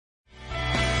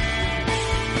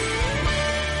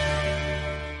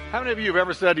many of you have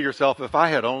ever said to yourself, if I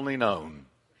had only known?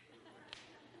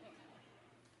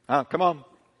 Come on.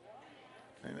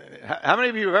 How many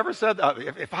of you have ever said that?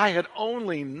 If I had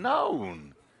only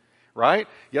known, right?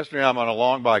 Yesterday I'm on a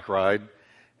long bike ride,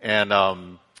 and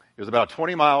it was about a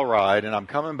 20-mile ride, and I'm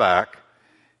coming back,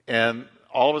 and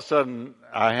all of a sudden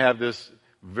I have this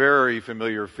very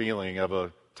familiar feeling of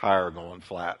a tire going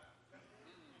flat.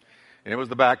 And it was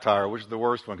the back tire, which is the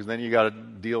worst one, because then you got to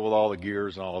deal with all the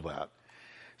gears and all of that.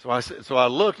 So I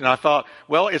looked and I thought,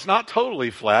 well, it's not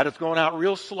totally flat. It's going out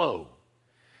real slow.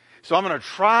 So I'm going to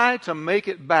try to make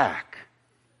it back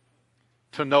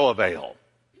to no avail.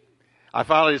 I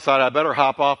finally decided I better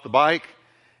hop off the bike,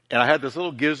 and I had this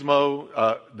little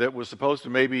gizmo that was supposed to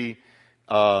maybe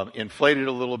inflate it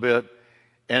a little bit,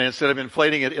 and instead of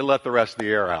inflating it, it let the rest of the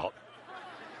air out.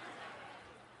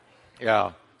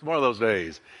 Yeah, it's one of those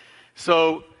days.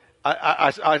 So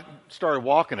I started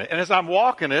walking it, and as I'm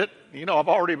walking it, I've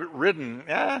already ridden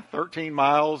 13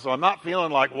 miles, so I'm not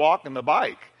feeling like walking the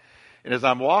bike. And as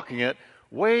I'm walking it,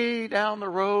 way down the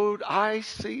road, I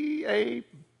see a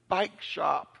bike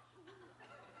shop.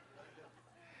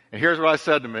 And here's what I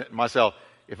said to myself,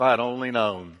 if I had only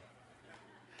known,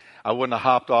 I wouldn't have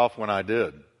hopped off when I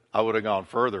did. I would have gone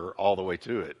further all the way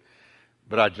to it.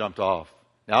 But I jumped off.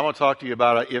 Now I'm going to talk to you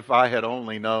about if I had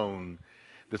only known,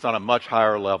 that's on a much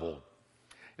higher level.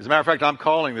 As a matter of fact, I'm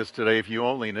calling this today, if you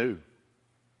only knew.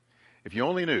 If you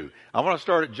only knew. I want to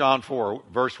start at John 4,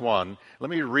 verse 1. Let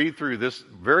me read through this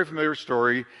very familiar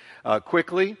story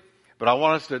quickly, but I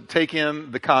want us to take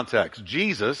in the context.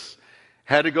 Jesus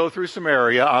had to go through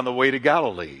Samaria on the way to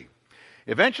Galilee.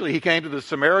 Eventually, he came to the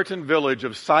Samaritan village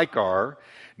of Sychar,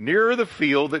 near the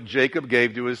field that Jacob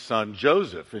gave to his son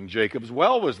Joseph, and Jacob's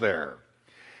well was there.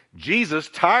 Jesus,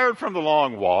 tired from the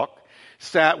long walk,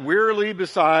 sat wearily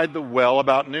beside the well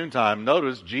about noontime.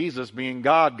 Notice, Jesus, being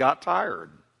God, got tired.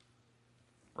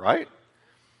 Right?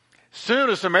 Soon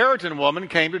a Samaritan woman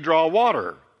came to draw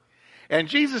water. And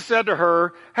Jesus said to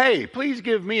her, "Hey, please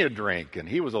give me a drink." And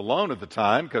he was alone at the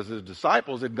time because his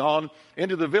disciples had gone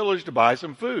into the village to buy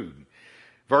some food.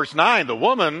 Verse 9, the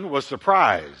woman was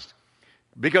surprised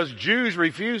because Jews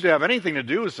refused to have anything to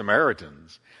do with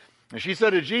Samaritans. And she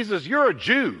said to Jesus, "You're a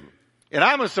Jew, and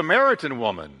I'm a Samaritan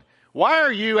woman. Why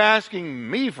are you asking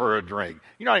me for a drink?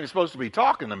 You're not even supposed to be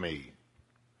talking to me."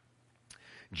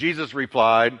 Jesus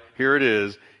replied, here it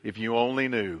is, if you only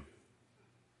knew.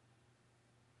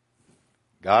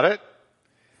 Got it?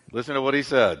 Listen to what he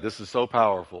said. This is so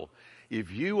powerful. If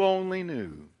you only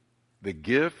knew the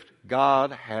gift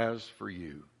God has for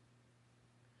you.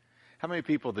 How many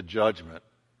people at the judgment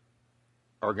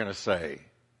are going to say,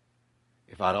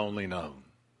 if I'd only known?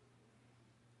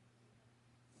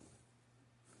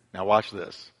 Now watch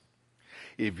this.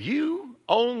 If you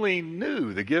only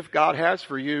knew the gift God has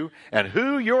for you and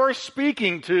who you're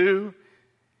speaking to,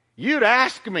 you'd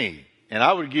ask me, and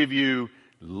I would give you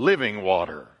living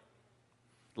water,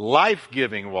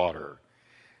 life-giving water.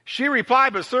 She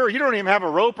replied, "But sir, you don't even have a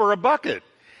rope or a bucket.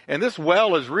 And this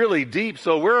well is really deep,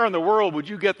 so where in the world would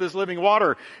you get this living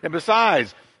water? And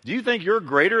besides, do you think you're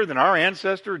greater than our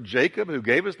ancestor Jacob who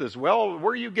gave us this well?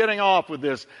 Where are you getting off with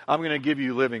this? I'm going to give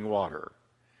you living water.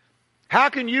 How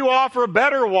can you offer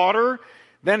better water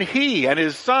than he and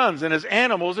his sons and his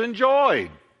animals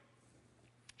enjoyed?"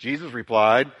 Jesus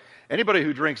replied, "Anybody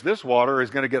who drinks this water is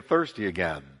going to get thirsty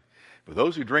again. But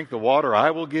those who drink the water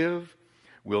I will give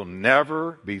will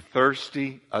never be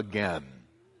thirsty again.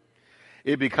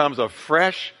 It becomes a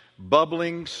fresh,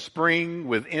 bubbling spring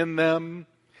within them,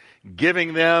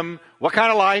 giving them what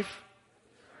kind of life?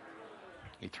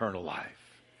 Eternal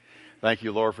life." Thank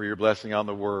you, Lord, for your blessing on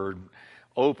the word.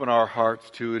 Open our hearts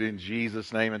to it in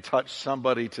Jesus' name and touch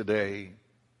somebody today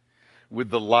with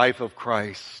the life of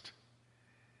Christ.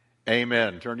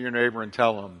 Amen. Turn to your neighbor and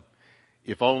tell him,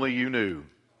 if only you knew.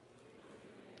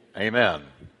 Amen.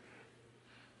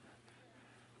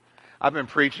 I've been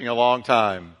preaching a long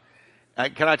time.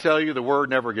 Can I tell you, the word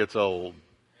never gets old.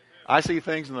 I see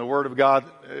things in the Word of God,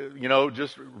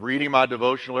 just reading my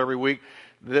devotional every week,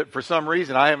 that for some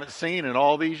reason I haven't seen in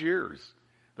all these years.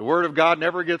 The Word of God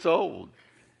never gets old.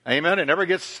 Amen. It never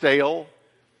gets stale.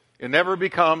 It never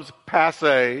becomes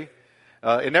passé.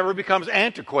 It never becomes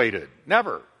antiquated.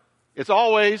 Never. It's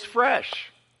always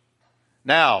fresh.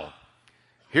 Now,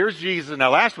 here's Jesus. Now,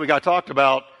 last week I talked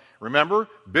about, remember,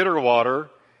 bitter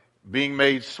water being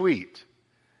made sweet.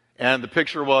 And the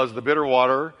picture was the bitter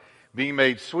water being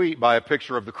made sweet by a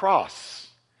picture of the cross.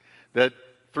 That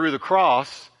through the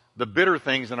cross, the bitter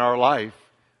things in our life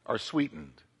are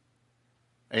sweetened.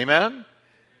 Amen?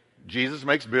 Jesus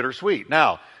makes bitter sweet.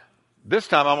 Now, this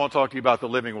time I want to talk to you about the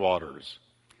living waters.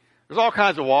 There's all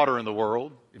kinds of water in the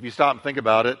world, if you stop and think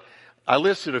about it. I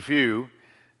listed a few.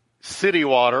 City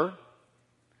water,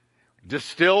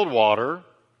 distilled water,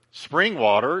 spring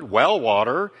water, well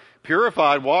water,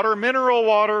 purified water, mineral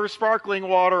water, sparkling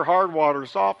water, hard water,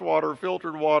 soft water,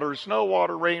 filtered water, snow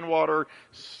water, rainwater,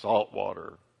 salt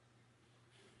water.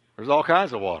 There's all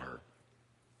kinds of water.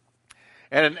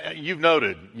 And you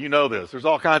know this. There's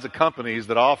all kinds of companies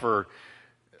that offer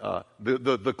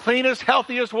the cleanest,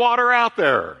 healthiest water out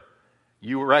there.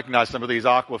 You recognize some of these: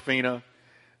 Aquafina,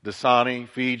 Dasani,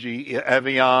 Fiji,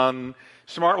 Evian,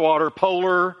 Smart Water,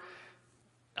 Polar,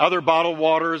 other bottled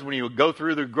waters. When you go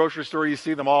through the grocery store, you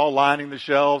see them all lining the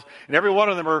shelves, and every one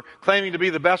of them are claiming to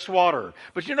be the best water.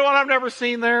 But you know what I've never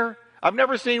seen there? I've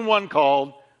never seen one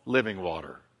called living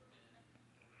water.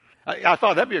 I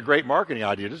thought that'd be a great marketing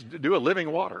idea. Just do a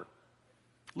living water.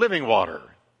 Living water.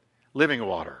 Living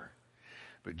water.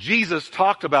 But Jesus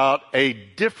talked about a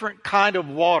different kind of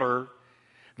water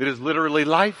that is literally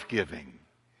life-giving.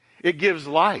 It gives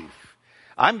life.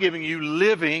 I'm giving you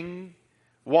living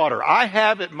water. I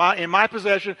have it in my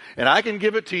possession, and I can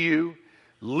give it to you.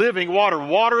 Living water.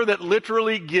 Water that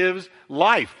literally gives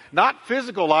life. Not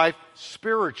physical life,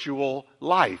 spiritual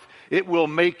life. It will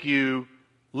make you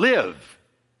live.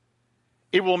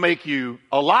 It will make you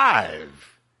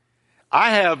alive.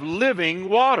 I have living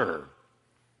water.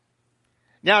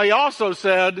 Now, he also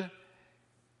said,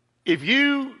 if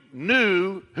you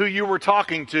knew who you were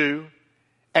talking to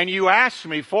and you asked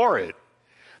me for it,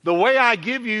 the way I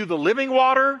give you the living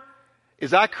water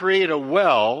is I create a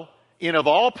well in, of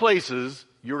all places,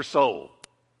 your soul.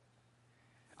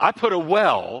 I put a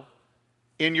well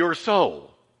in your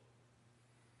soul.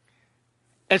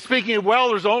 And speaking of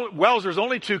wells, there's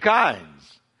only two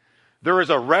kinds. There is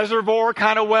a reservoir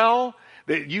kind of well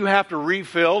that you have to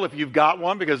refill if you've got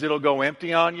one, because it'll go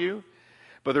empty on you.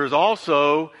 But there's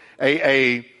also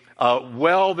a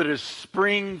well that is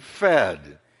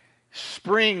spring-fed.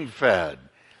 Spring-fed.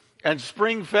 And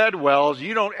spring-fed wells,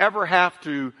 you don't ever have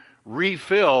to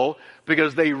refill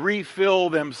because they refill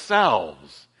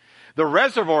themselves. The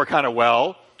reservoir kind of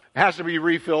well has to be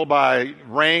refilled by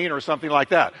rain or something like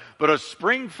that. But a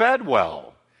spring-fed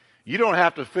well, you don't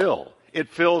have to fill. It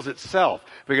fills itself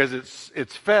because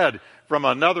it's fed from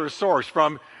another source,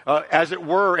 from, as it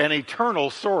were, an eternal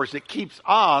source. It keeps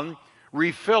on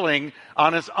refilling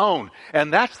on its own.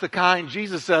 And that's the kind,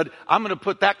 Jesus said, I'm going to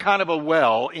put that kind of a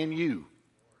well in you.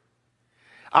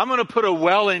 I'm going to put a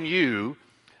well in you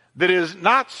that is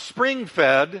not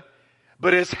spring-fed,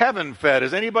 but is heaven-fed.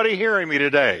 Is anybody hearing me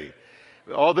today?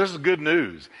 Oh, this is good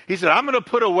news. He said, I'm going to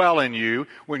put a well in you.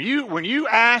 When you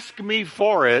ask me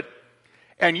for it,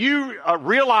 and you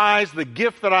realize the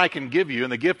gift that I can give you,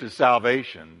 and the gift is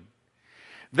salvation,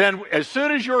 then as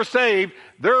soon as you're saved,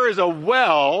 there is a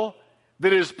well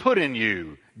that is put in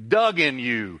you, dug in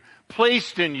you,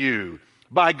 placed in you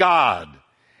by God.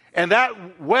 And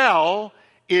that well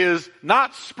is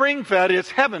not spring-fed,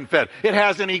 it's heaven-fed. It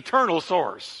has an eternal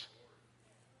source.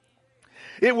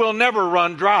 It will never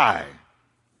run dry.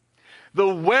 The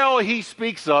well he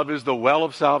speaks of is the well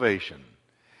of salvation.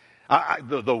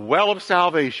 The well of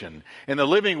salvation. And the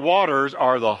living waters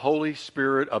are the Holy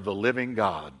Spirit of the living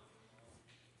God.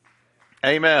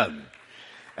 Amen.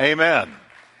 Amen.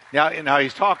 Now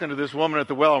he's talking to this woman at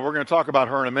the well, and we're going to talk about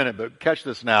her in a minute, but catch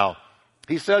this now.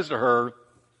 He says to her,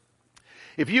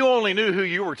 if you only knew who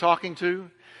you were talking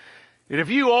to, and if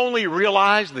you only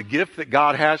realized the gift that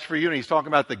God has for you, and he's talking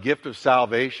about the gift of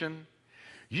salvation,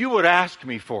 you would ask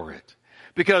me for it.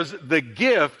 Because the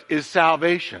gift is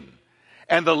salvation.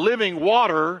 And the living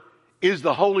water is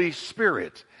the Holy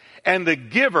Spirit. And the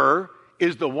giver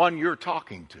is the one you're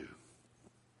talking to.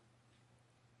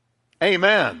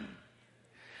 Amen.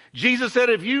 Jesus said,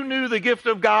 if you knew the gift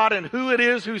of God and who it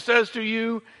is who says to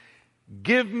you,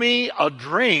 give me a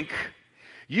drink,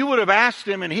 you would have asked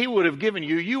him and he would have given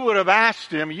you. You would have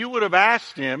asked him,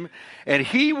 and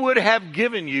he would have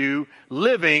given you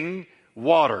living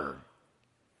water.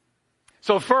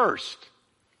 So first,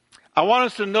 I want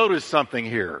us to notice something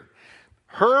here.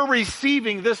 Her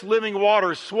receiving this living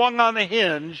water swung on the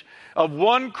hinge of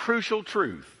one crucial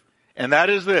truth, and that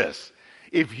is this.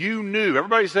 If you knew,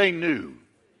 everybody say knew.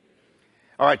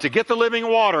 All right, to get the living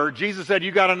water, Jesus said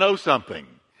you got to know something.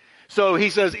 So he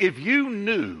says, if you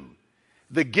knew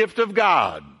the gift of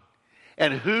God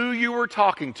and who you were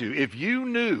talking to, if you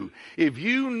knew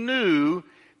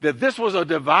that this was a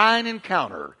divine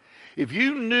encounter, if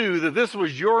you knew that this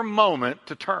was your moment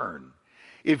to turn,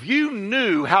 if you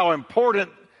knew how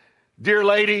important, dear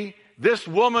lady, this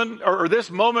woman or this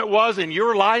moment was in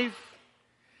your life,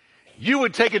 you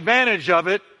would take advantage of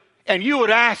it and you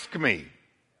would ask me.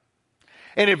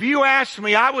 And if you asked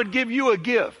me, I would give you a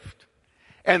gift.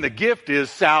 And the gift is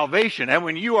salvation. And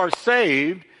when you are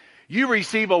saved, you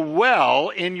receive a well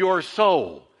in your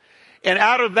soul. And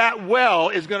out of that well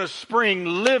is going to spring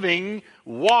living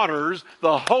waters,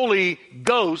 the Holy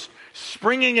Ghost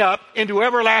springing up into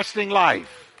everlasting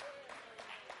life.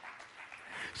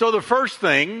 So the first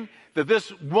thing that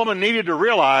this woman needed to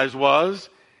realize was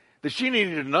that she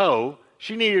needed to know,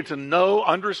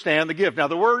 understand the gift. Now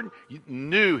the word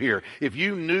knew here, if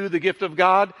you knew the gift of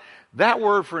God, that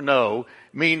word for know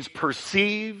means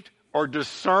perceived or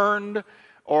discerned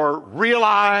or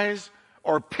realize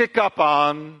or pick up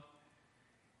on,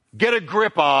 get a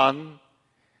grip on.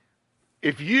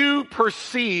 If you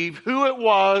perceive who it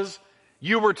was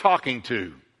you were talking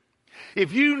to,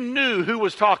 if you knew who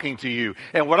was talking to you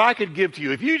and what I could give to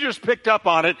you, if you just picked up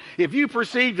on it, if you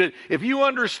perceived it, if you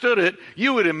understood it,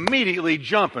 you would immediately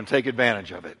jump and take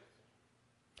advantage of it.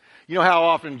 You know how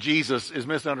often Jesus is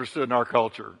misunderstood in our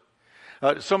culture?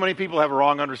 So many people have a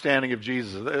wrong understanding of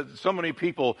Jesus. So many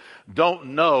people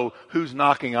don't know who's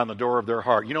knocking on the door of their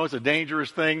heart. You know, it's a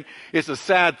dangerous thing. It's a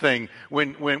sad thing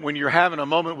when you're having a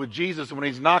moment with Jesus, when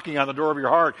he's knocking on the door of your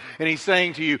heart and he's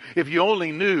saying to you, if you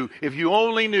only knew, if you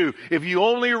only knew, if you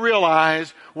only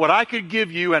realized what I could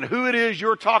give you and who it is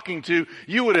you're talking to,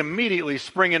 you would immediately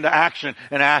spring into action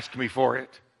and ask me for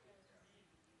it.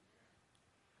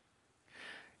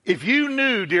 If you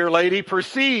knew, dear lady,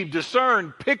 perceived,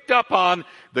 discerned, picked up on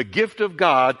the gift of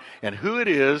God and who it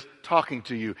is talking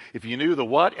to you, if you knew the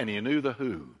what and you knew the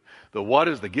who. The what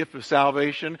is the gift of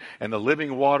salvation and the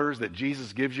living waters that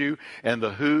Jesus gives you, and the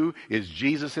who is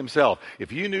Jesus himself.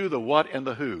 If you knew the what and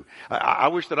the who, I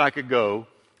wish that I could go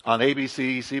on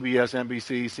ABC, CBS,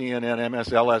 NBC, CNN,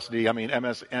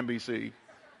 MSNBC.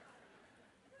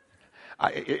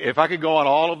 If I could go on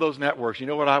all of those networks, you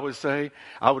know what I would say?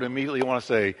 I would immediately want to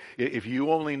say, if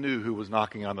you only knew who was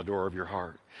knocking on the door of your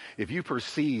heart, if you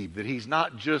perceive that he's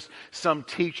not just some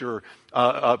teacher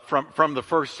from the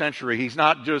first century, he's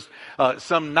not just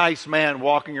some nice man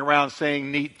walking around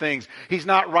saying neat things, he's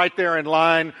not right there in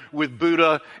line with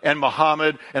Buddha and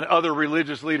Muhammad and other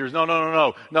religious leaders.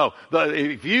 No.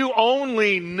 If you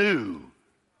only knew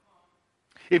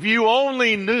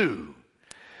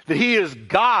that he is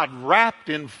God wrapped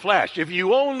in flesh, if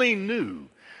you only knew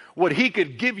what he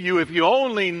could give you, if you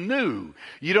only knew,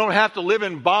 you don't have to live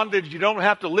in bondage, you don't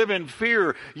have to live in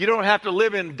fear, you don't have to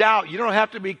live in doubt, you don't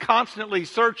have to be constantly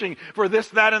searching for this,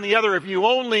 that, and the other. If you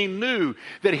only knew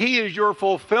that he is your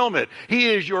fulfillment, he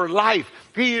is your life,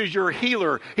 he is your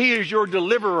healer, he is your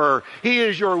deliverer, he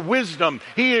is your wisdom,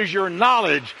 he is your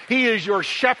knowledge, he is your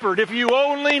shepherd. If you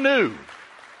only knew.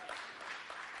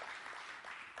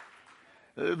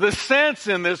 The sense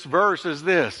in this verse is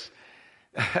this.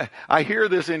 I hear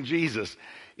this in Jesus.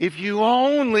 If you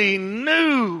only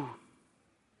knew.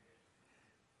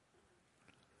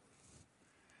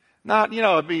 Not,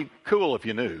 it'd be cool if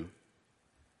you knew.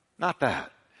 Not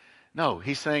that. No,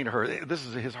 he's saying to her, this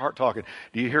is his heart talking.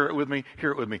 Do you hear it with me?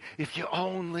 Hear it with me. If you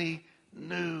only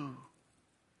knew.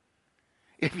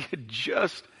 If you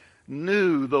just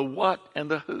knew the what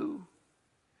and the who.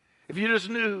 If you just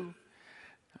knew.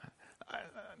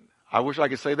 I wish I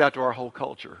could say that to our whole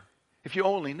culture. If you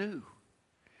only knew.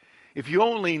 If you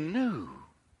only knew.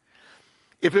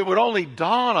 If it would only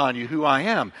dawn on you who I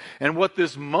am and what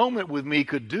this moment with me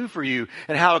could do for you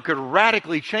and how it could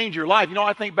radically change your life.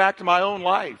 I think back to my own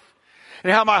life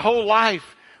and how my whole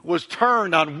life was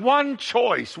turned on one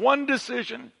choice, one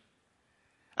decision.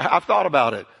 I've thought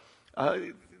about it.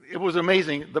 It was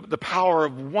amazing, the power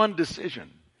of one decision.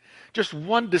 Just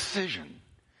one decision.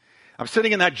 I'm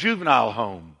sitting in that juvenile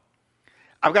home.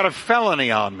 I've got a felony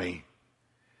on me.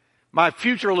 My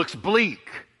future looks bleak.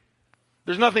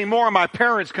 There's nothing more my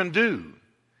parents can do.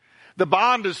 The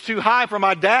bond is too high for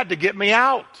my dad to get me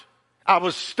out. I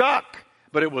was stuck,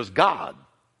 but it was God.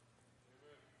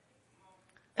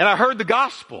 And I heard the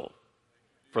gospel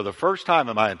for the first time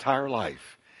in my entire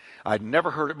life. I'd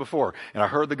never heard it before, and I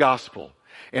heard the gospel.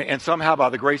 And somehow by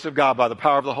the grace of God, by the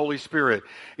power of the Holy Spirit,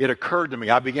 it occurred to me.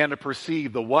 I began to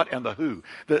perceive the what and the who.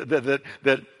 That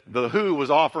the who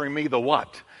was offering me the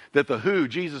what. That the who,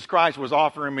 Jesus Christ, was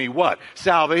offering me what?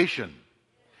 Salvation,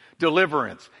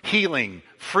 deliverance, healing,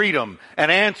 freedom, an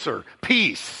answer,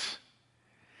 peace.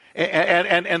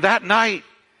 And that night,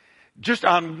 just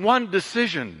on one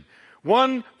decision,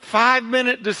 one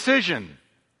 5-minute decision,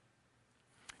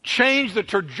 changed the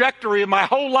trajectory of my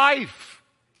whole life.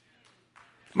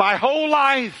 My whole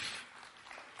life.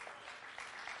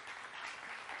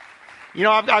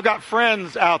 I've got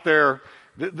friends out there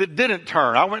that didn't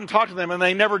turn. I went and talked to them and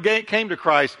they never came to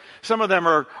Christ. Some of them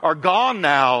are gone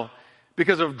now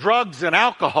because of drugs and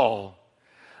alcohol.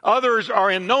 Others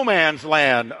are in no man's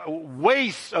land,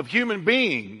 wastes of human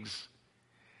beings.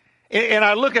 And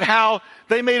I look at how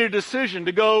they made a decision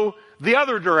to go the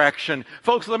other direction.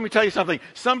 Folks, let me tell you something.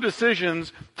 Some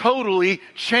decisions totally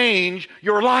change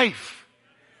your life.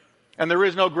 And there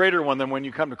is no greater one than when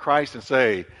you come to Christ and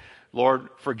say, Lord,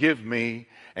 forgive me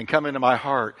and come into my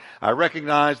heart. I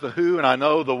recognize the who and I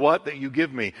know the what that you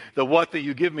give me. The what that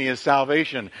you give me is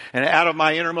salvation. And out of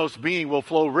my innermost being will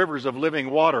flow rivers of living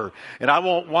water. And I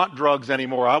won't want drugs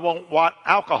anymore. I won't want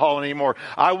alcohol anymore.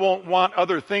 I won't want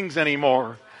other things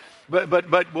anymore.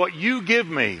 But what you give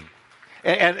me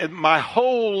and my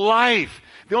whole life,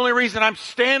 the only reason I'm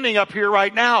standing up here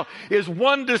right now is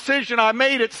one decision I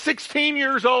made at 16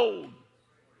 years old.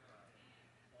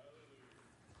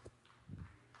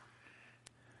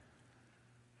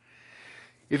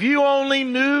 If you only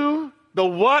knew the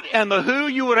what and the who,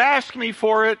 you would ask me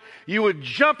for it. You would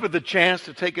jump at the chance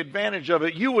to take advantage of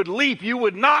it. You would leap. You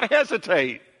would not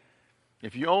hesitate.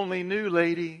 If you only knew,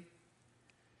 lady.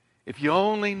 If you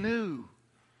only knew.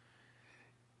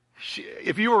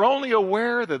 If you were only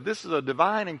aware that this is a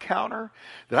divine encounter,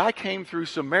 that I came through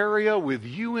Samaria with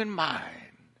you in mind.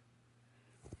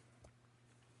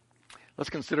 Let's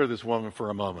consider this woman for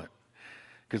a moment.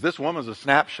 Because this woman is a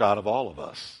snapshot of all of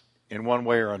us in one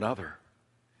way or another.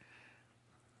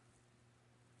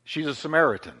 She's a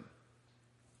Samaritan,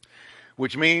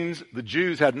 which means the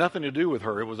Jews had nothing to do with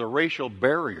her. It was a racial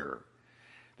barrier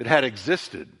that had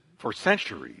existed for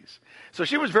centuries. So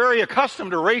she was very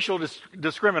accustomed to racial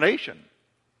discrimination.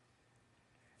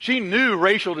 She knew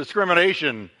racial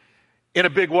discrimination in a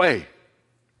big way.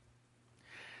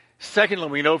 Secondly,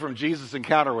 we know from Jesus'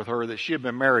 encounter with her that she had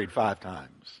been married 5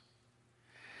 times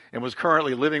and was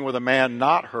currently living with a man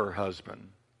not her husband.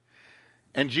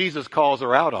 And Jesus calls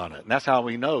her out on it. And that's how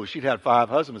we know she'd had 5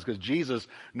 husbands, because Jesus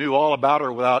knew all about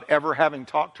her without ever having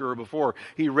talked to her before.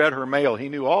 He read her mail. He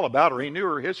knew all about her. He knew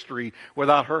her history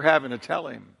without her having to tell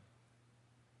him.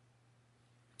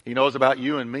 He knows about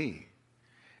you and me.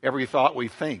 Every thought we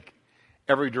think,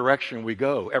 every direction we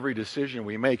go, every decision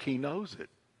we make, he knows it.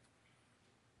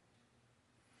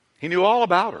 He knew all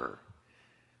about her.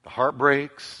 The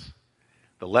heartbreaks,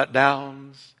 the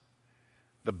letdowns,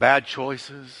 the bad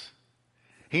choices.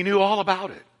 He knew all about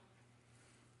it.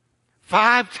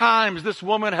 5 times this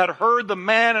woman had heard the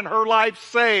man in her life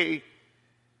say,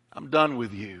 I'm done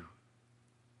with you.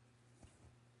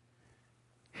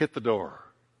 Hit the door.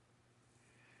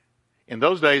 In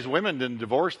those days, women didn't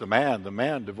divorce the man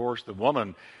divorced the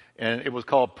woman, and it was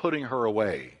called putting her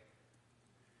away.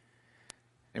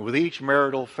 And with each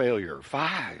marital failure,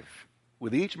 5,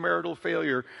 with each marital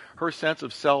failure, her sense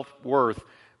of self-worth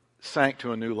sank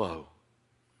to a new low.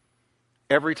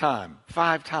 Every time,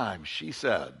 5 times, she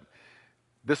said,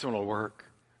 this one will work.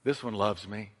 This one loves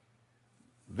me.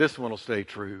 This one will stay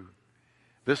true.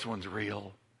 This one's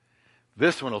real.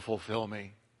 This one will fulfill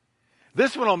me.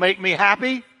 This one will make me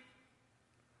happy.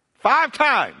 5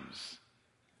 times.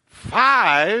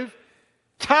 5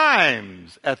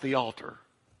 times at the altar.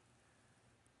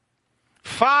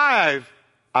 5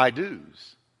 I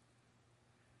do's.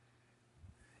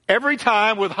 Every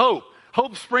time with hope.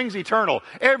 Hope springs eternal.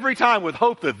 Every time with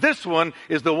hope that this one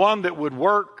is the one that would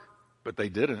work, but they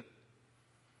didn't.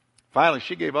 Finally,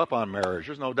 she gave up on marriage.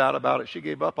 There's no doubt about it. She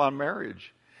gave up on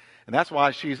marriage. And that's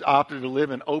why she's opted to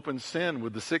live in open sin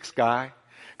with the 6th guy.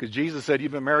 Because Jesus said,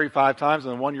 you've been married 5 times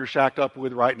and the one you're shacked up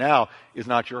with right now is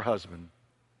not your husband.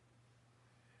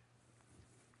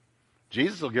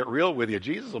 Jesus will get real with you.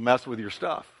 Jesus will mess with your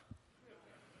stuff.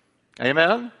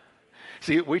 Amen?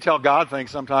 See, we tell God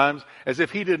things sometimes as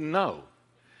if he didn't know.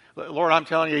 Lord, I'm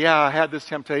telling you, yeah, I had this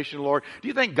temptation, Lord. Do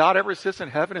you think God ever sits in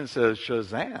heaven and says,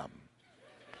 Shazam?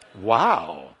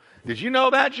 Wow. Did you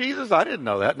know that, Jesus? I didn't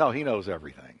know that. No, he knows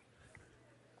everything.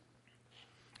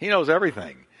 He knows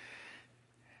everything.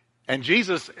 And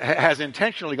Jesus has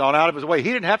intentionally gone out of his way.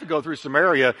 He didn't have to go through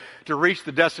Samaria to reach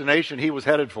the destination he was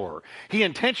headed for. He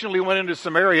intentionally went into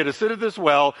Samaria to sit at this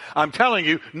well, I'm telling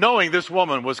you, knowing this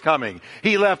woman was coming.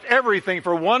 He left everything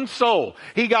for one soul.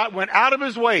 He went out of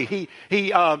his way. He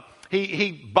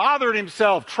bothered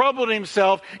himself, troubled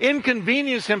himself,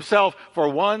 inconvenienced himself for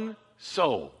one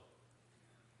soul.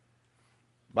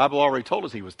 The Bible already told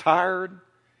us he was tired.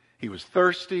 He was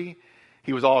thirsty.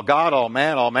 He was all God, all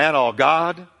man, all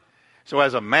God. So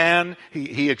as a man,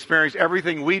 he experienced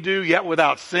everything we do, yet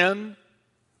without sin.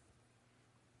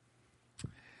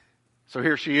 So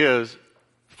here she is,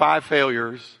 5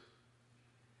 failures.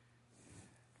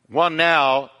 One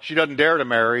now, she doesn't dare to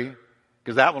marry,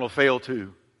 because that one will fail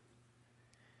too.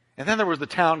 And then there was the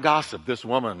town gossip, this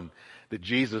woman that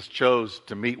Jesus chose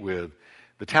to meet with.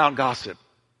 The town gossip.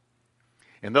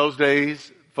 In those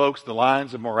days, folks, the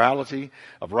lines of morality,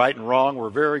 of right and wrong, were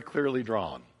very clearly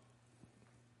drawn.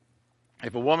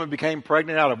 If a woman became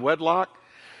pregnant out of wedlock,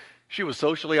 she was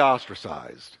socially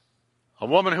ostracized. A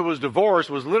woman who was divorced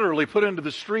was literally put into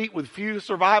the street with few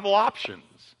survival options.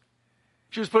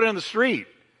 She was put in the street.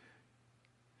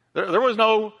 There was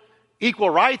no equal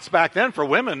rights back then for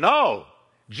women, no.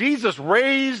 Jesus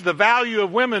raised the value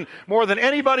of women more than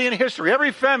anybody in history.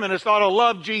 Every feminist ought to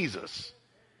love Jesus,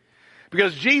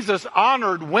 because Jesus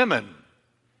honored women.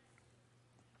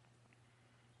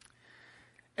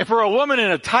 And for a woman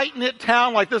in a tight-knit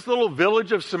town like this little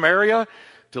village of Samaria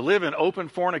to live in open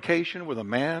fornication with a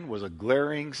man was a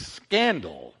glaring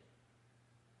scandal.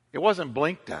 It wasn't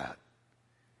blinked at.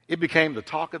 It became the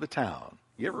talk of the town.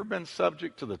 You ever been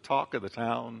subject to the talk of the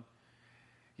town?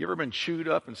 You ever been chewed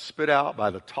up and spit out by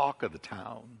the talk of the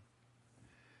town?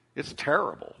 It's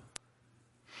terrible.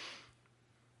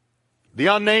 The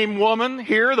unnamed woman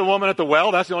here, the woman at the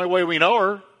well, that's the only way we know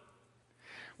her,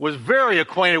 was very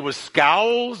acquainted with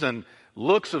scowls and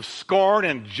looks of scorn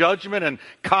and judgment and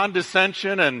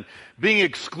condescension and being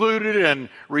excluded and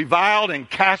reviled and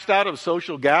cast out of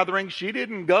social gatherings. She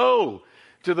didn't go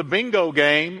to the bingo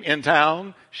game in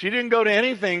town. She didn't go to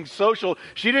anything social.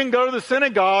 She didn't go to the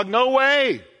synagogue. No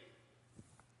way.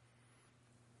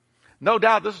 No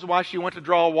doubt this is why she went to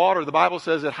draw water. The Bible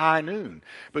says at high noon.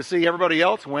 But see, everybody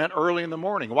else went early in the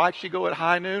morning. Why'd she go at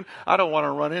high noon? I don't want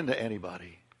to run into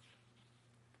anybody.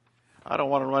 I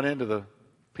don't want to run into the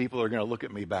people that are going to look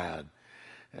at me bad.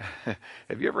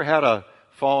 Have you ever had a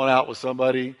falling out with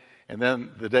somebody, and then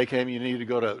the day came you needed to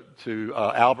go to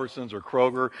Albertsons or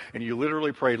Kroger, and you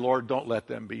literally prayed, Lord, don't let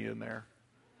them be in there.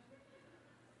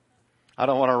 I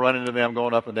don't want to run into them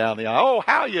going up and down the aisle. Oh,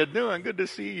 how you doing? Good to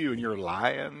see you. And you're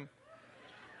lying.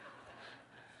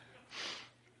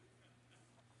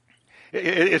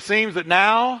 It seems that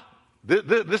now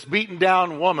this beaten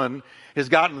down woman has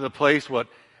gotten to the place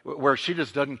where she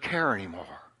just doesn't care anymore.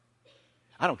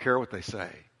 I don't care what they say.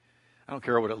 I don't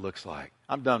care what it looks like.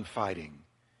 I'm done fighting.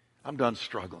 I'm done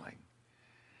struggling.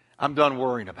 I'm done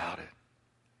worrying about it.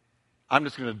 I'm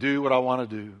just going to do what I want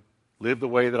to do, live the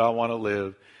way that I want to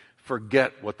live,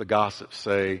 forget what the gossips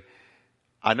say.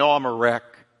 I know I'm a wreck.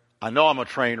 I know I'm a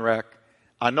train wreck.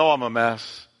 I know I'm a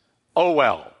mess. Oh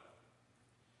well.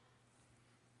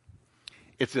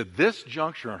 It's at this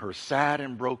juncture in her sad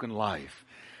and broken life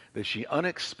that she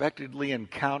unexpectedly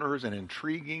encounters an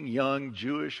intriguing young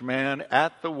Jewish man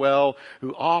at the well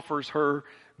who offers her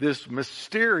this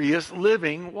mysterious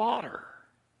living water.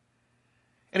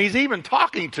 And he's even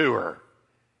talking to her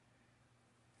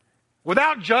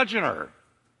without judging her.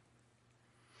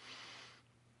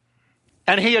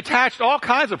 And he attached all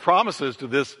kinds of promises to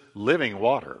this living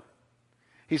water.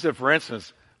 He said, for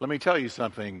instance, let me tell you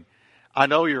something. I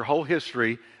know your whole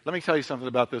history. Let me tell you something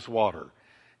about this water,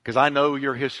 because I know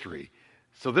your history.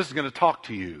 So this is going to talk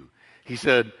to you. He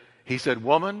said,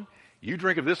 woman, you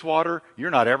drink of this water, you're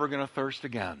not ever going to thirst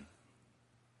again.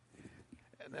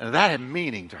 And that had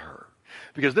meaning to her,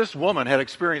 because this woman had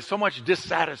experienced so much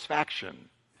dissatisfaction,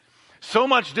 so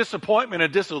much disappointment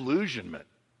and disillusionment,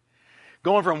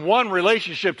 going from one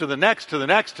relationship to the next, to the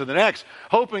next, to the next,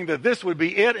 hoping that this would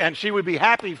be it and she would be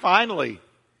happy finally.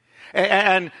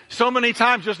 And so many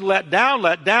times just let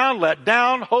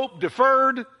down, hope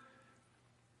deferred.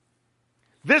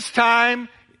 This time,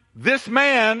 this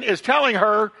man is telling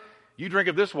her, you drink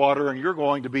of this water and you're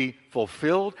going to be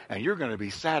fulfilled and you're going to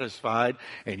be satisfied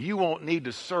and you won't need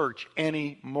to search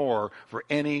any more for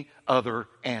any other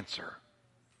answer.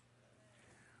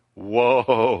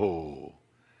 Whoa.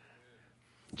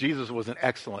 Jesus was an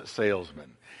excellent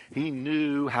salesman. He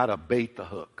knew how to bait the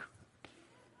hook.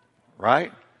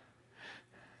 Right?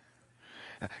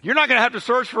 You're not going to have to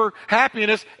search for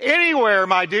happiness anywhere,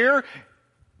 my dear,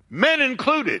 men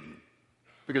included,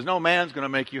 because no man's going to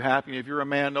make you happy. If you're a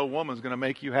man, no woman's going to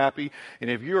make you happy.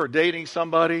 And if you are dating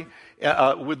somebody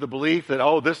with the belief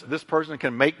that, this person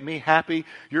can make me happy,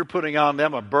 you're putting on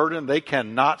them a burden they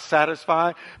cannot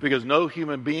satisfy, because no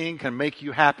human being can make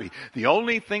you happy. The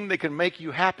only thing that can make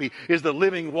you happy is the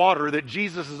living water that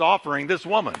Jesus is offering this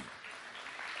woman.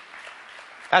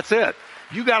 That's it.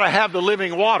 You got to have the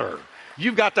living water.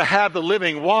 You've got to have the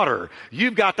living water.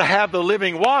 You've got to have the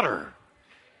living water.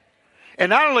 And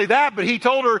not only that, but he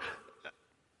told her,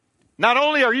 not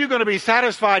only are you going to be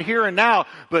satisfied here and now,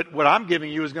 but what I'm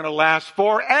giving you is going to last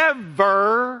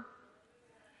forever.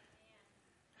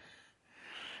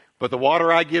 But the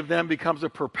water I give them becomes a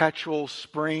perpetual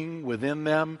spring within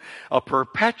them, a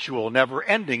perpetual,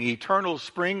 never-ending, eternal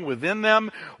spring within them,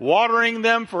 watering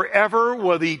them forever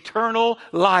with eternal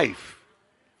life.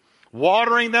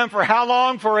 Watering them for how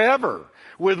long? Forever.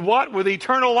 With what? With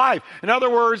eternal life. In other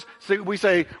words, we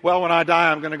say, well, when I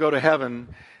die, I'm going to go to heaven.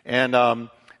 And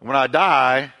when I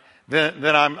die,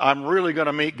 then I'm really going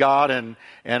to meet God, and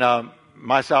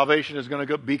my salvation is going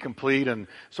to be complete, and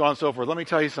so on and so forth. Let me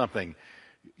tell you something.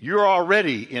 You're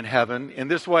already in heaven in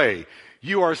this way.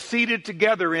 You are seated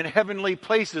together in heavenly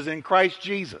places in Christ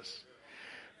Jesus.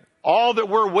 All that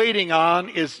we're waiting on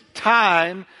is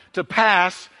time to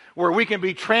pass where we can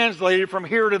be translated from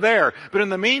here to there. But in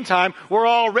the meantime, we're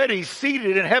already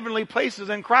seated in heavenly places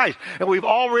in Christ. And we've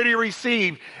already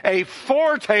received a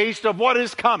foretaste of what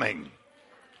is coming.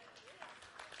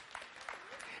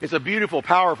 It's a beautiful,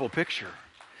 powerful picture.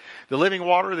 The living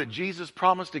water that Jesus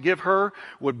promised to give her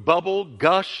would bubble,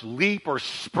 gush, leap, or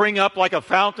spring up like a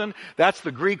fountain. That's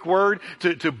the Greek word,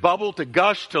 to bubble, to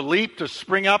gush, to leap, to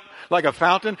spring up like a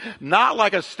fountain. Not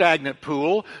like a stagnant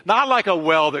pool, not like a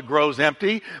well that grows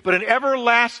empty, but an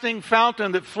everlasting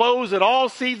fountain that flows at all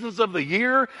seasons of the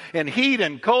year, in heat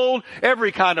and cold,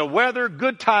 every kind of weather,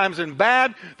 good times and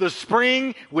bad. The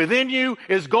spring within you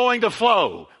is going to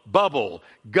flow, bubble,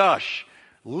 gush,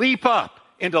 leap up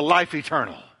into life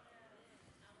eternal.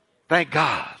 Thank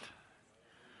God.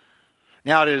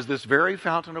 Now it is this very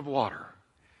fountain of water.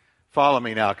 Follow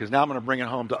me now, because now I'm going to bring it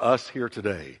home to us here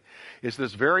today. It's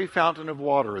this very fountain of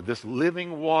water, this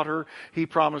living water he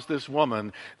promised this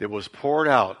woman that was poured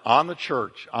out on the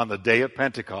church on the day of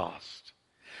Pentecost.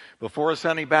 Before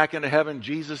ascending back into heaven,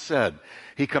 Jesus said,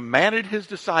 he commanded his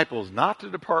disciples not to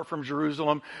depart from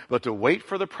Jerusalem, but to wait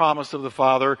for the promise of the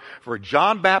Father. For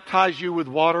John baptized you with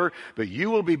water, but you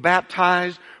will be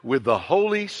baptized with the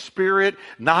Holy Spirit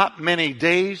not many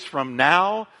days from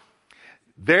now.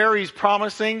 There he's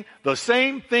promising the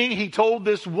same thing he told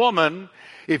this woman.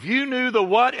 If you knew the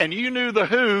what and you knew the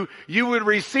who, you would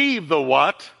receive the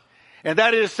what. And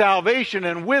that is salvation,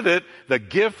 and with it, the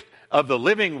gift of the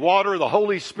living water, the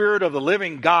Holy Spirit of the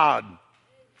living God.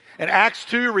 And Acts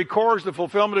 2 records the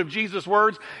fulfillment of Jesus'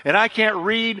 words, and I can't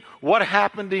read what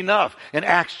happened enough in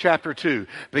Acts chapter 2,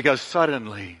 because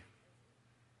suddenly,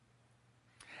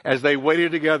 as they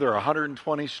waited together,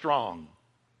 120 strong,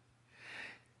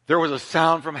 there was a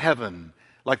sound from heaven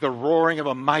like the roaring of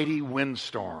a mighty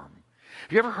windstorm.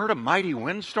 Have you ever heard a mighty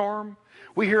windstorm?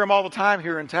 We hear them all the time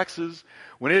here in Texas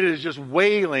when it is just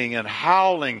wailing and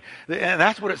howling. And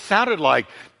that's what it sounded like.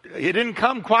 It didn't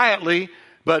come quietly,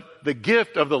 but the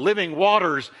gift of the living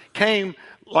waters came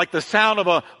like the sound of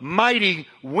a mighty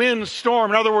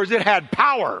windstorm. In other words, it had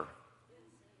power.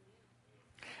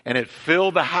 And it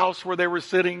filled the house where they were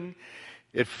sitting.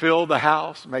 It filled the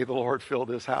house. May the Lord fill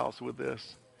this house with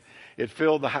this. It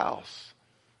filled the house.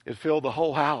 It filled the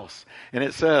whole house. And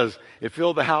it says, it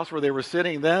filled the house where they were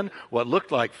sitting. Then what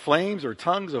looked like flames or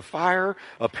tongues of fire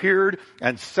appeared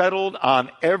and settled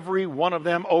on every one of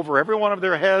them, over every one of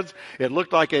their heads. It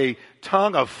looked like a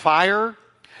tongue of fire.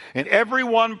 And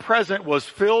everyone present was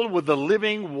filled with the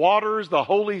living waters, the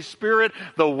Holy Spirit.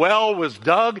 The well was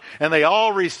dug, and they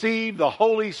all received the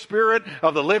Holy Spirit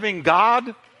of the living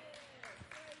God,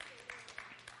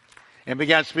 and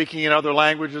began speaking in other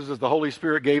languages as the Holy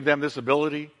Spirit gave them this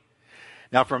ability.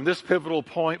 Now, from this pivotal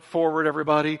point forward,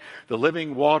 everybody, the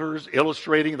living waters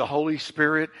illustrating the Holy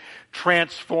Spirit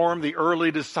transformed the early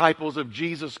disciples of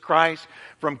Jesus Christ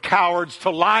from cowards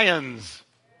to lions.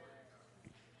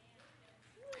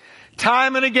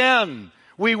 Time and again,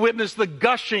 we witness the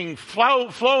gushing,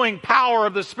 flowing power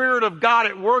of the Spirit of God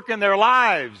at work in their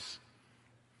lives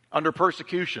under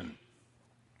persecution.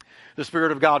 The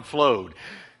Spirit of God flowed.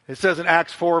 It says in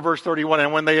Acts 4, verse 31,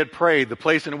 and when they had prayed, the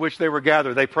place in which they were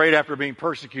gathered, they prayed after being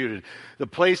persecuted. The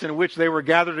place in which they were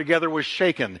gathered together was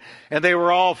shaken, and they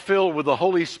were all filled with the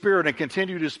Holy Spirit and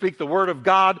continued to speak the word of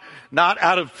God, not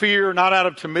out of fear, not out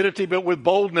of timidity, but with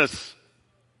boldness.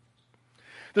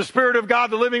 The Spirit of God,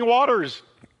 the living waters,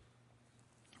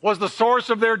 was the source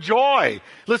of their joy.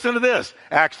 Listen to this,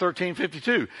 Acts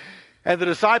 13:52. And the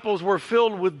disciples were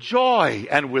filled with joy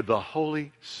and with the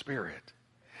Holy Spirit.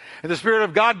 And the Spirit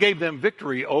of God gave them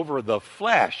victory over the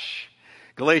flesh.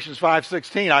 Galatians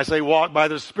 5:16, I say walk by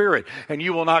the Spirit, and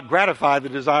you will not gratify the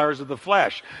desires of the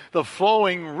flesh. The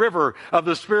flowing river of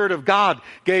the Spirit of God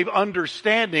gave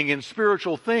understanding in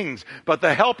spiritual things. But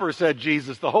the Helper, said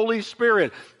Jesus, the Holy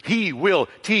Spirit, He will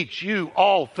teach you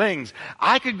all things.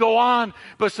 I could go on,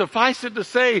 but suffice it to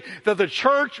say that the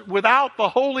church without the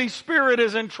Holy Spirit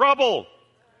is in trouble.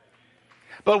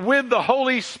 But with the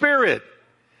Holy Spirit,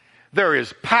 there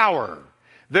is power,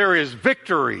 there is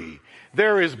victory,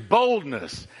 there is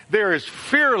boldness, there is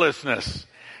fearlessness,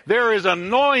 there is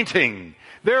anointing,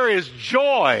 there is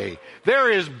joy,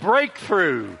 there is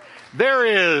breakthrough, there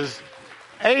is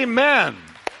amen.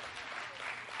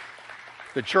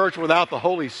 The church without the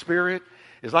Holy Spirit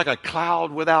is like a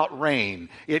cloud without rain.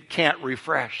 It can't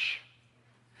refresh.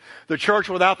 The church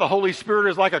without the Holy Spirit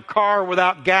is like a car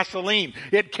without gasoline.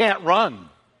 It can't run.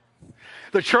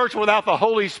 The church without the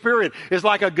Holy Spirit is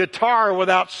like a guitar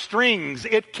without strings.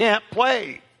 It can't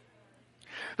play.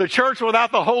 The church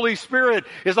without the Holy Spirit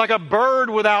is like a bird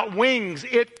without wings.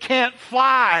 It can't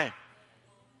fly.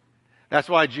 That's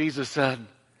why Jesus said,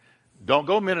 don't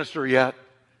go minister yet.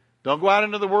 Don't go out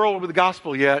into the world with the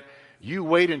gospel yet. You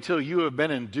wait until you have been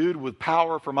endued with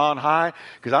power from on high,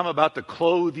 because I'm about to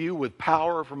clothe you with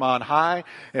power from on high.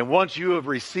 And once you have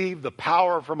received the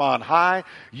power from on high,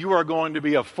 you are going to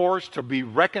be a force to be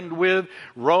reckoned with.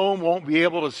 Rome won't be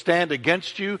able to stand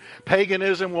against you.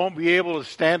 Paganism won't be able to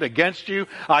stand against you.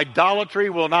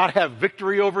 Idolatry will not have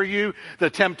victory over you.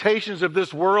 The temptations of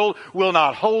this world will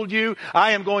not hold you.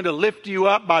 I am going to lift you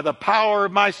up by the power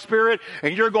of my Spirit,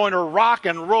 and you're going to rock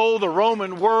and roll the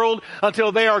Roman world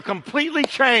until they are completely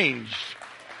changed.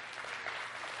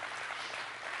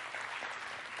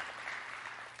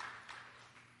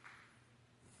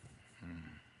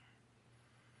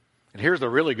 And here's the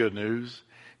really good news.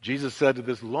 Jesus said to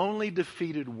this lonely,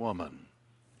 defeated woman,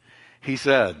 he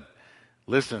said,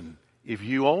 listen, if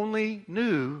you only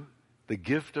knew the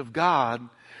gift of God,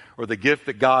 or the gift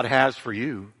that God has for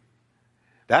you,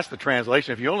 that's the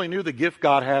translation. If you only knew the gift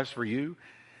God has for you,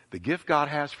 the gift God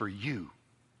has for you.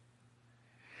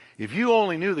 If you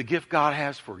only knew the gift God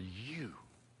has for you,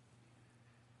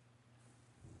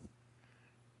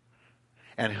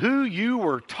 and who you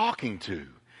were talking to,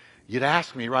 you'd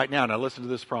ask me right now. Now listen to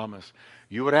this promise.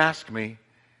 You would ask me,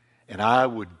 and I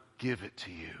would give it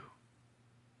to you.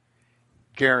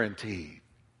 Guaranteed.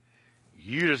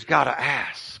 You just got to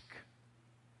ask.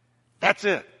 That's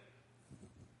it.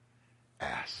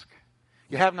 Ask.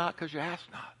 You have not because you ask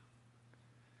not.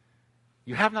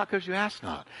 You have not because you ask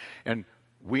not. And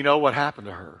we know what happened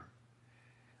to her.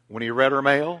 When he read her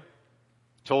mail,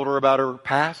 told her about her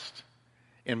past,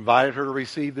 invited her to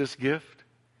receive this gift,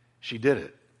 she did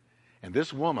it. And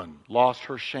this woman lost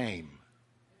her shame.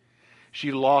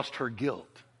 She lost her guilt.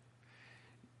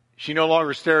 She no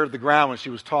longer stared at the ground when she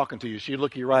was talking to you. She'd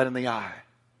look you right in the eye.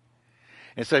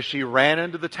 And so she ran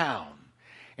into the town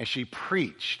and she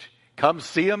preached, come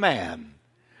see a man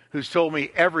who's told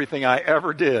me everything I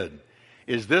ever did.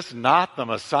 Is this not the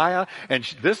Messiah? And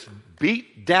this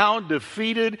beat down,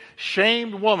 defeated,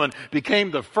 shamed woman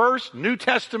became the first New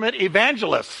Testament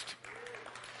evangelist.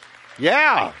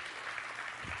 Yeah.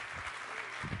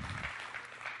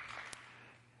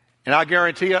 And I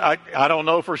guarantee you, I don't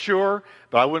know for sure,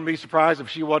 but I wouldn't be surprised if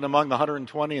she wasn't among the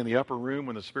 120 in the upper room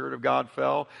when the Spirit of God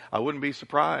fell. I wouldn't be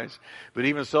surprised. But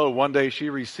even so, one day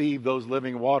she received those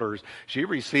living waters. She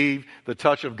received the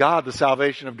touch of God, the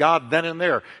salvation of God, then and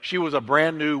there. She was a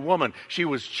brand new woman. She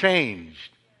was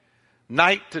changed.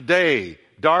 Night to day,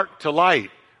 dark to light,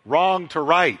 wrong to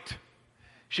right.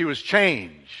 She was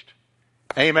changed.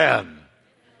 Amen.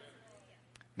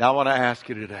 Now I want to ask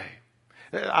you today.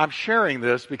 I'm sharing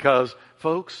this because,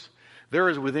 folks, there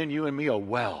is within you and me a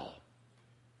well.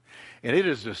 And it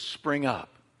is to spring up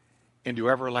into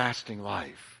everlasting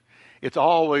life. It's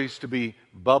always to be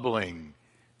bubbling,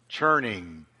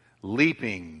 churning,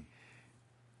 leaping,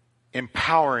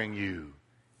 empowering you,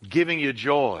 giving you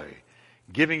joy,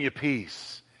 giving you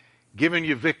peace, giving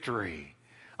you victory,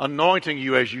 anointing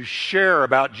you as you share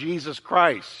about Jesus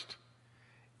Christ.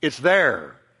 It's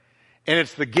there. And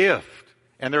it's the gift.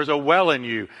 And there's a well in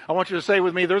you. I want you to say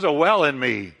with me, there's a well in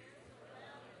me.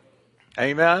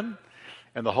 Amen?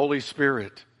 And the Holy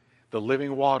Spirit, the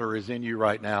living water, is in you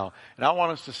right now. And I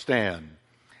want us to stand.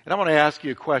 And I want to ask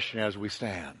you a question as we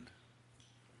stand.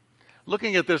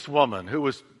 Looking at this woman who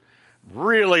was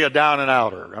really a down and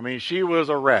outer. I mean, she was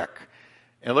a wreck.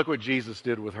 And look what Jesus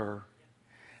did with her.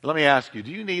 Let me ask you, do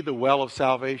you need the well of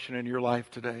salvation in your life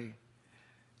today?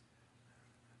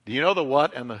 Do you know the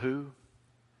what and the who?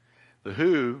 The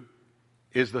who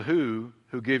is the who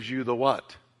gives you the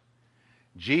what.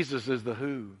 Jesus is the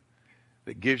who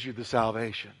that gives you the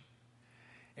salvation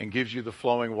and gives you the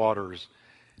flowing waters.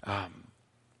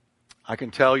 I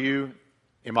can tell you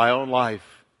in my own life,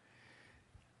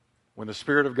 when the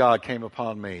Spirit of God came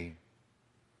upon me,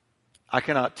 I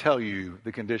cannot tell you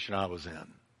the condition I was in.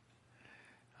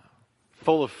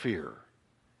 Full of fear,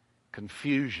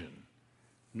 confusion,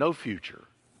 no future,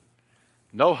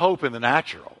 no hope in the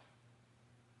natural.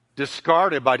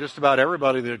 Discarded by just about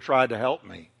everybody that had tried to help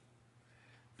me.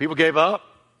 People gave up.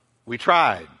 We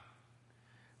tried.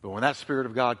 But when that Spirit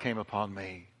of God came upon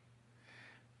me,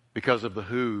 because of the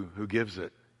who gives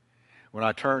it, when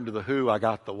I turned to the who, I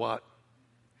got the what.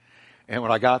 And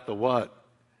when I got the what,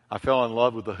 I fell in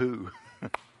love with the who.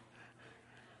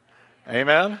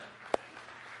 Amen?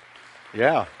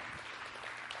 Yeah.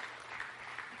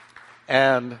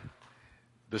 And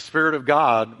the Spirit of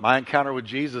God, my encounter with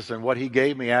Jesus and what He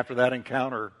gave me after that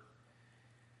encounter,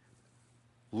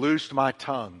 loosed my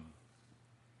tongue.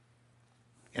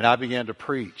 And I began to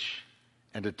preach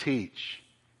and to teach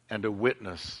and to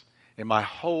witness. And my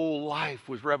whole life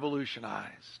was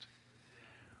revolutionized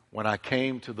when I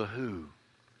came to the who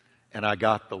and I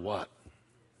got the what.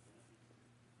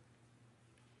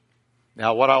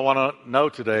 Now, what I want to know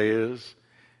today is,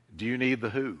 do you need the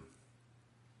who?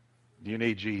 Do you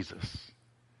need Jesus?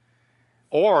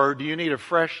 Or do you need a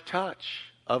fresh touch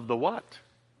of the what?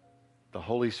 The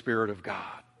Holy Spirit of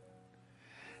God.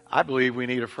 I believe we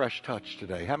need a fresh touch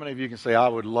today. How many of you can say, I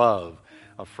would love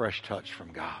a fresh touch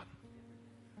from God?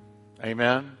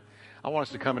 Amen? I want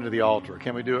us to come into the altar.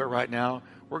 Can we do it right now?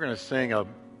 We're going to sing a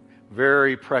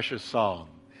very precious song.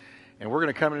 And we're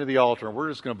going to come into the altar and we're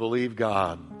just going to believe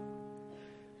God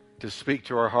to speak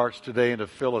to our hearts today and to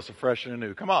fill us afresh and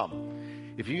anew. Come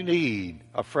on. If you need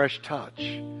a fresh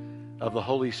touch of the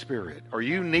Holy Spirit, or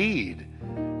you need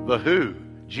the who,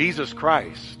 Jesus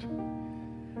Christ,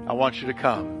 I want you to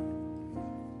come.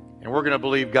 And we're going to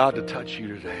believe God to touch you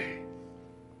today.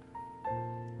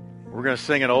 We're going to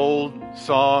sing an old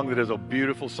song that is a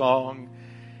beautiful song,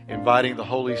 inviting the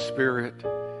Holy Spirit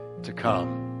to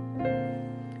come.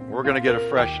 We're going to get a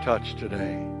fresh touch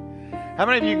today. How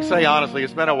many of you can say honestly,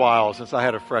 it's been a while since I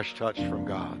had a fresh touch from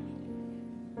God?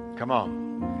 Come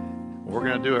on. We're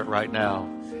going to do it right now.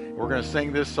 We're going to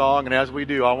sing this song, and as we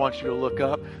do, I want you to look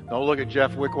up. Don't look at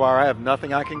Jeff Wickwire. I have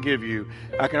nothing I can give you.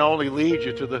 I can only lead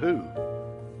you to the who.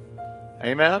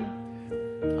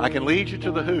 Amen? I can lead you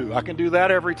to the who. I can do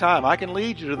that every time. I can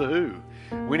lead you to the who.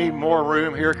 We need more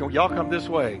room here. Can y'all come this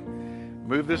way?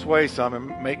 Move this way some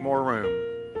and make more room.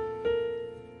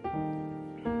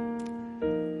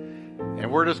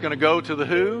 And we're just going to go to the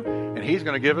who, and He's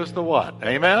going to give us the what.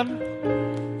 Amen?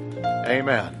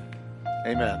 Amen.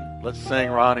 Amen. Let's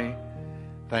sing, Ronnie.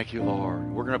 Thank you,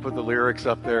 Lord. We're going to put the lyrics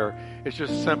up there. It's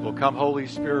just simple. Come, Holy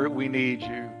Spirit, we need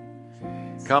you.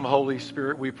 Come, Holy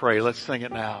Spirit, we pray. Let's sing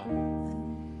it now.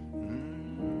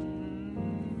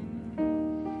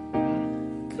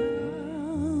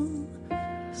 Come,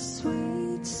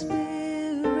 sweet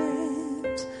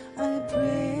Spirit, I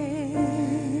pray.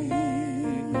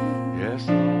 Yes.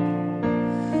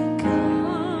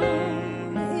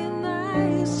 Come in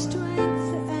thy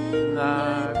strength and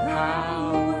thy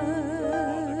power.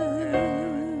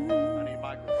 I need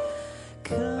microphone.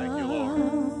 Thank you, Lord.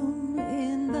 Come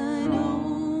in thine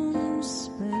own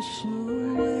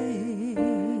special way.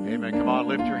 Amen. Come on,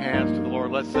 lift your hands to the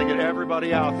Lord. Let's sing it.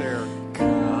 Everybody out there.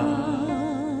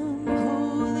 Come,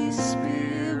 Holy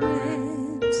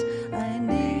Spirit, I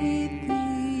need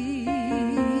thee.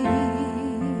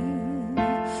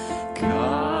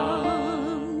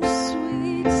 Come,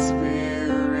 sweet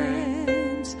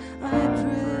Spirit, I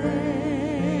pray.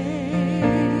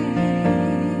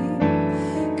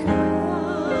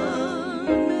 Come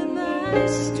in thy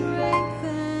strength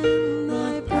and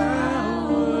thy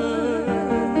power.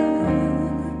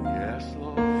 Yes,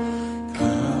 Lord.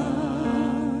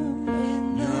 Come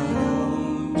in thy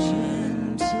own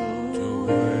gentle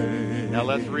way. Now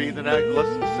let's read the next.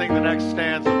 Let's sing the next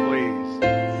stanza, please.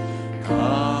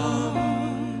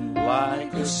 Come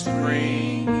Like a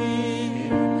spring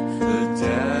in the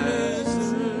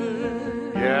desert.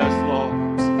 yes, Lord.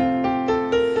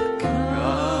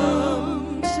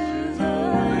 Come to the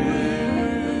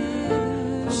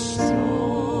river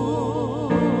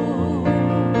storm.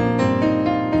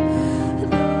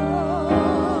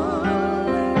 Lord,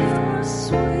 let your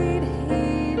sweet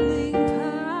healing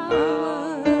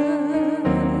power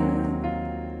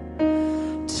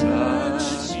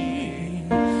touch me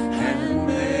and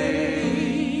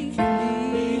make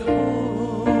me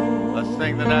whole. Let's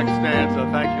sing the next stanza.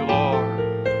 Thank you, Lord.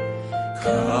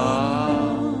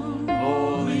 Come,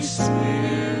 Holy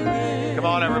Spirit. Come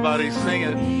on, everybody, sing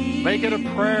it. Make it a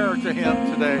prayer to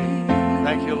Him today.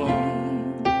 Thank you, Lord.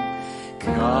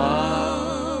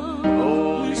 Come,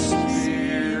 Holy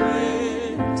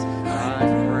Spirit,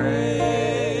 I pray.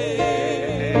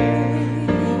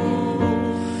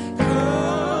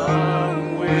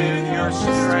 Come with your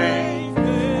strength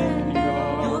and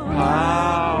your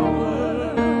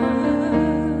power.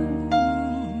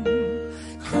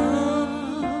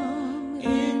 Come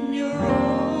in your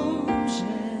own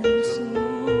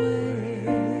gentle way.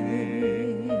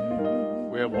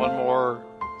 We have one more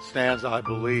stanza, I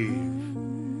believe.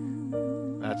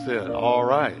 That's it. All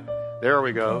right. There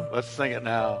we go. Let's sing it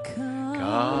now.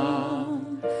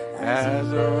 Come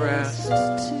as a rest to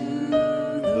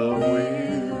the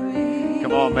weary.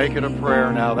 Come on, make it a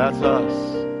prayer now. That's us.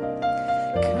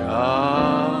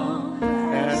 Come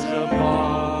as a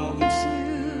balm to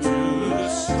the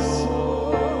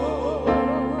soul.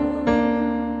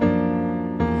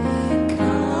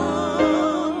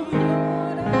 Come,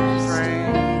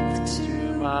 Strength to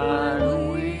my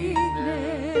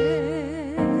weakness.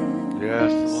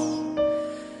 Yes, Lord.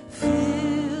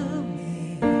 fill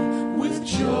me with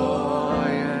joy.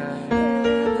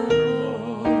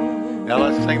 Now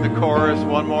let's sing the chorus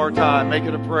one more time. Make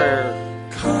it a prayer.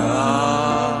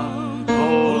 Come,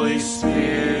 Holy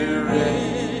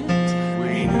Spirit,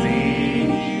 we need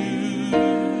you.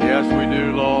 Yes, we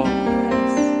do, Lord.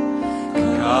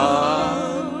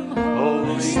 Come,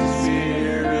 Holy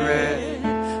Spirit,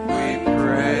 we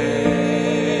pray.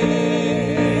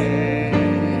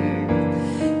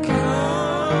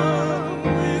 come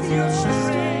with your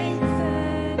strength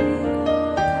and your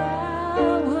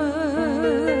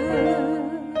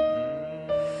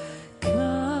power.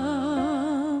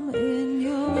 Come in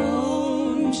your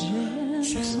own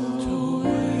gentle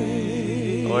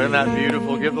way. Oh, isn't that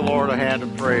beautiful? Give the Lord a hand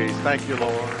of praise. Thank you,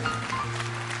 Lord.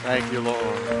 Thank you, Lord.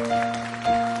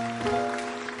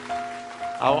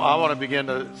 I want to begin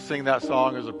to sing that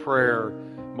song as a prayer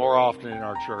more often in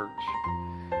our church.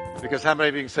 Because how many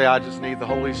of you can say, I just need the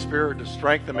Holy Spirit to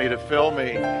strengthen me, to fill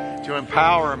me, to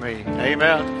empower me?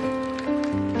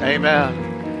 Amen.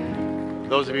 Amen.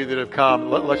 Those of you that have come,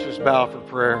 let's just bow for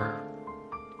prayer.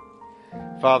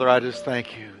 Father, I just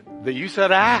thank you that you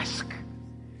said ask,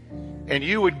 and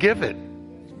you would give it.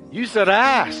 You said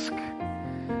ask.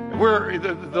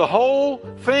 The whole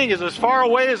thing is as far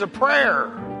away as a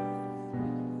prayer.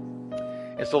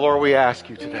 And so, Lord, we ask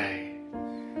you today.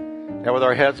 Now, with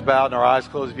our heads bowed and our eyes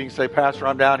closed, if you can say, Pastor,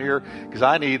 I'm down here because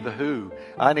I need the who.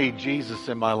 I need Jesus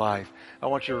in my life. I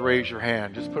want you to raise your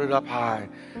hand. Just put it up high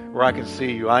where I can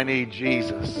see you. I need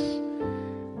Jesus.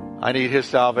 I need his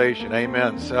salvation.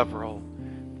 Amen. Several.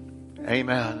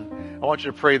 Amen. I want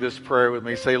you to pray this prayer with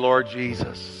me. Say, Lord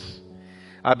Jesus,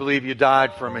 I believe you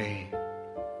died for me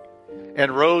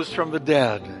and rose from the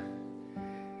dead.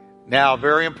 Now,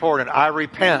 very important, I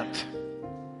repent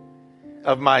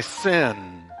of my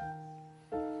sin,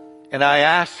 and I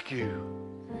ask you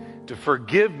to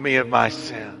forgive me of my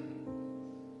sin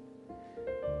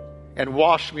and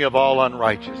wash me of all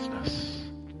unrighteousness.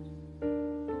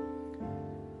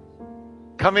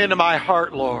 Come into my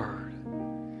heart, Lord,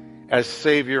 as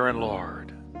Savior and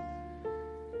Lord.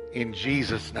 In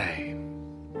Jesus' name.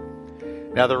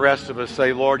 Now the rest of us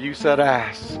say, Lord, you said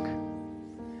ask,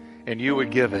 and you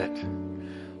would give it.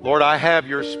 Lord, I have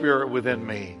your Spirit within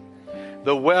me.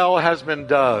 The well has been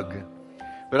dug,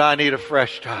 but I need a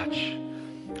fresh touch.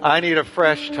 I need a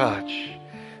fresh touch.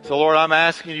 So, Lord, I'm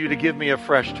asking you to give me a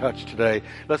fresh touch today.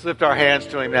 Let's lift our hands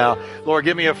to him now. Lord,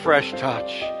 give me a fresh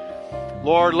touch.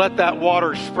 Lord, let that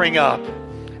water spring up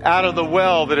out of the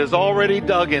well that is already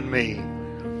dug in me.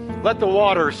 Let the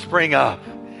water spring up.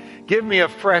 Give me a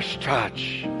fresh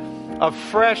touch, a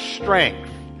fresh strength,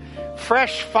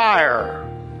 fresh fire.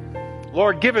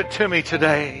 Lord, give it to me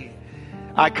today.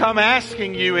 I come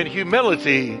asking you in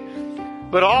humility,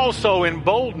 but also in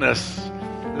boldness,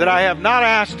 that I have not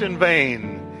asked in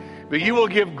vain, but you will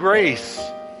give grace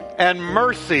and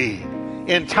mercy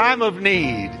in time of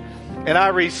need. And I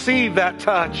receive that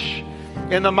touch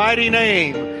in the mighty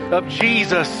name of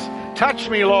Jesus. Touch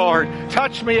me, Lord.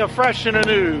 Touch me afresh and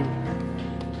anew.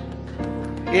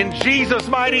 In Jesus'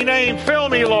 mighty name, fill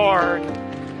me, Lord.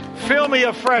 Fill me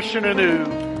afresh and anew.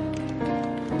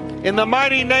 In the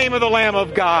mighty name of the Lamb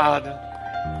of God.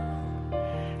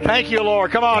 Thank you,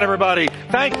 Lord. Come on, everybody.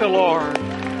 Thank the Lord.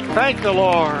 Thank the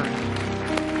Lord.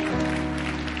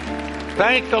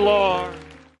 Thank the Lord.